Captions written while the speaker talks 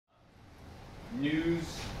news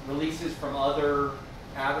releases from other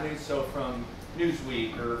avenues, so from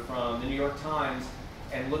Newsweek or from the New York Times,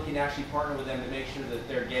 and looking to actually partner with them to make sure that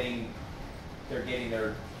they're getting their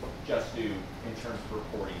just due in terms of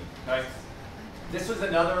reporting. Okay. This was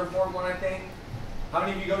another important one, I think. How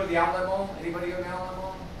many of you go to the outlet mall? Anybody go to the outlet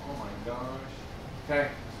mall? Oh my gosh. Okay.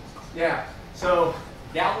 Yeah. So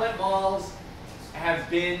the outlet malls have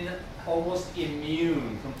been almost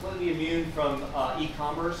immune, completely immune from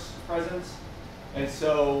e-commerce presence. And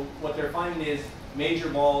so what they're finding is major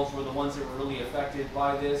malls were the ones that were really affected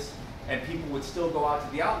by this, and people would still go out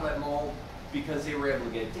to the outlet mall because they were able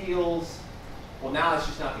to get deals. Well, now it's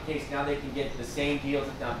just not the case. Now they can get the same deals,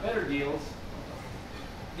 if not better deals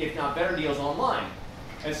online.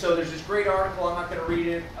 And so there's this great article, I'm not going to read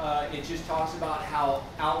it, it just talks about how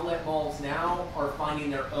outlet malls now are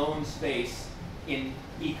finding their own space in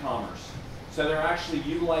e-commerce. So they're actually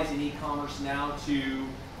utilizing e-commerce now to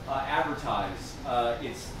advertise.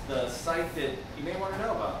 It's the site that you may want to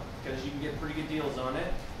know about because you can get pretty good deals on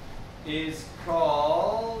it. Is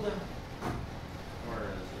called, where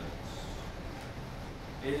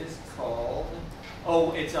is it? It is called,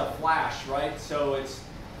 oh, it's a Flash, right? So it's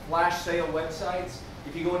flash sale websites.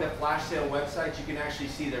 If you go into flash sale websites, you can actually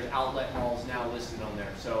see there's outlet malls now listed on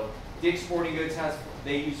there. So Dick's Sporting Goods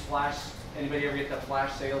they use Flash. Anybody ever get the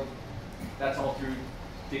flash sale? That's all through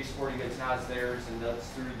Dick's Sporting Goods has theirs, and that's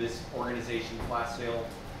through this organization, Flash Sale.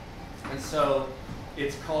 And so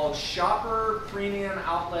it's called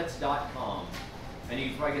shopperpremiumoutlets.com. And you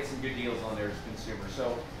can probably get some good deals on there as a consumer.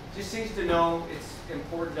 So just things to know. It's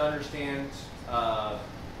important to understand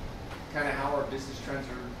kind of how our business trends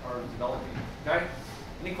are developing. Okay?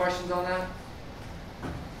 Any questions on that?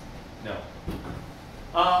 No.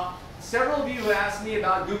 Several of you have asked me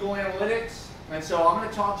about Google Analytics, and so I'm going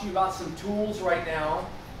to talk to you about some tools right now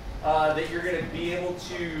that you're going to be able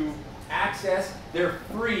to access. They're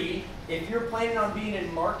free. If you're planning on being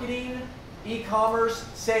in marketing, e-commerce,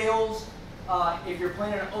 sales, if you're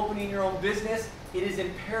planning on opening your own business, it is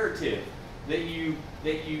imperative that you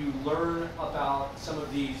learn about some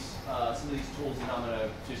of these tools that I'm going to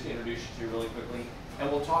just introduce you to really quickly,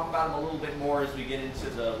 and we'll talk about them a little bit more as we get into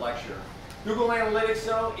the lecture. Google Analytics,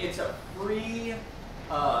 though, it's free,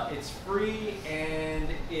 and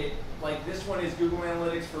like this one is Google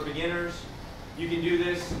Analytics for beginners. You can do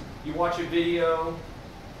this. You watch a video.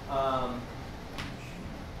 Or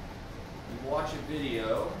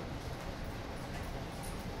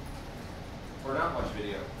not watch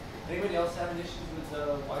video. Anybody else having issues with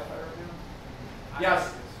Wi-Fi right now?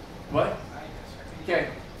 Yes. What? Okay.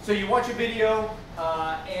 So you watch a video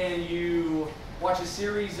and you watch a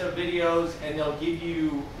series of videos, and they'll give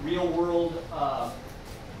you real-world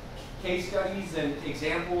case studies and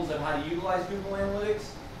examples of how to utilize Google Analytics.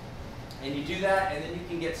 And you do that, and then you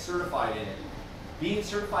can get certified in it. Being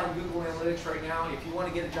certified in Google Analytics right now, if you want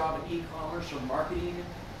to get a job in e-commerce or marketing,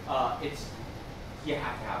 you have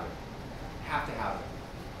to have it. Have to have it.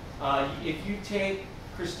 If you take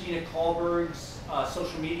Christina Kahlberg's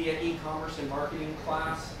social media, e-commerce, and marketing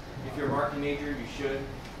class, if you're a marketing major, you should.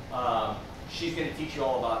 She's going to teach you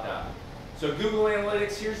all about that. So Google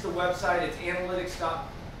Analytics, here's the website. It's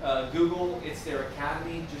analytics.google. It's their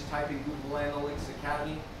academy. Just type in Google Analytics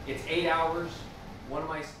Academy. It's 8 hours.